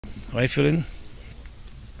How are you feeling?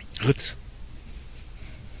 Good.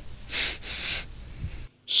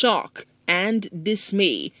 Shock and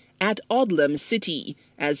dismay at Odlum City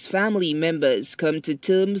as family members come to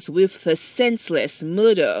terms with the senseless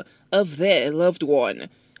murder of their loved one,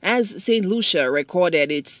 as St. Lucia recorded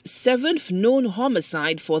its 7th known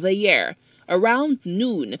homicide for the year, around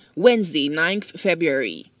noon, Wednesday, 9th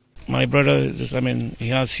February. My brother is just, he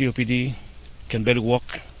has COPD, can barely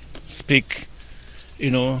walk, speak,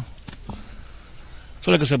 So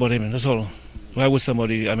like I said about him, that's all. Why would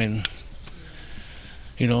somebody,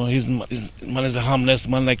 he's man is a harmless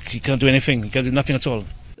man, like he can't do anything, he can't do nothing at all.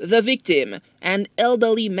 The victim, an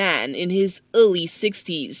elderly man in his early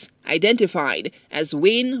 60s, identified as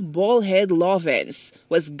Wayne Ballhead Lawrence,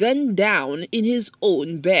 was gunned down in his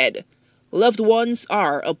own bed. Loved ones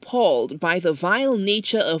are appalled by the vile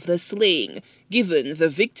nature of the slaying, given the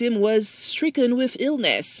victim was stricken with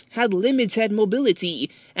illness, had limited mobility,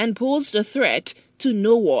 and posed a threat to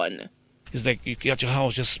no one. It's like you're at your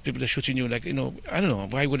house, just people are shooting you, I don't know,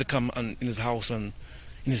 why would they come in his house and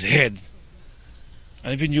in his head?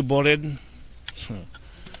 And even you bothered,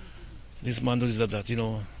 this man does that,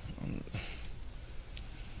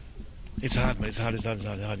 It's hard, man, it's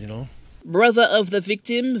hard, Brother of the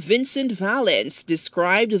victim, Vincent Valence,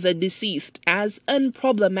 described the deceased as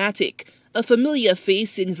unproblematic, a familiar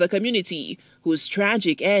face in the community, whose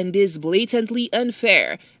tragic end is blatantly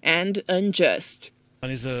unfair and unjust. And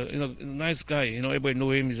he's a nice guy, everybody know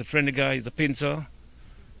him, he's a friendly guy, he's a painter,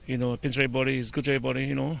 paints everybody, he's good to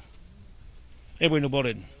everybody, Everybody know about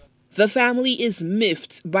it. The family is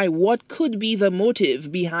miffed by what could be the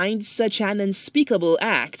motive behind such an unspeakable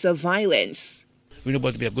act of violence. We know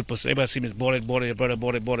about to be a good person. Everybody see him as brother, and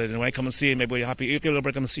when I come and see him, everybody happy. If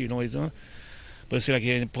everybody come and see but you see like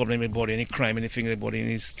he any problem with body, any crime, anything with body, and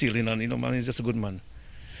he's stealing, and man, he's just a good man.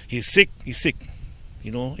 He's sick, he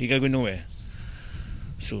can't go nowhere.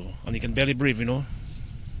 So, and he can barely breathe,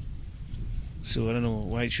 So I don't know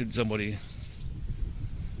why should somebody,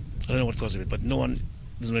 I don't know what caused it, but no one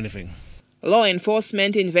doesn't do anything. Law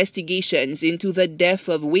enforcement investigations into the death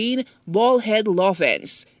of Wayne Ballhead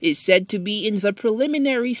Lawrence is said to be in the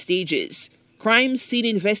preliminary stages. Crime scene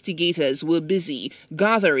investigators were busy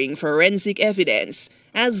gathering forensic evidence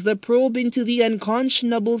as the probe into the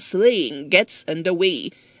unconscionable slaying gets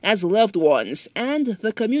underway, as loved ones and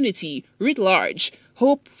the community writ large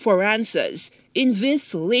hope for answers in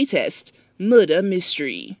this latest murder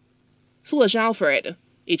mystery. Suresh Alfred,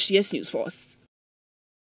 HCS News Force.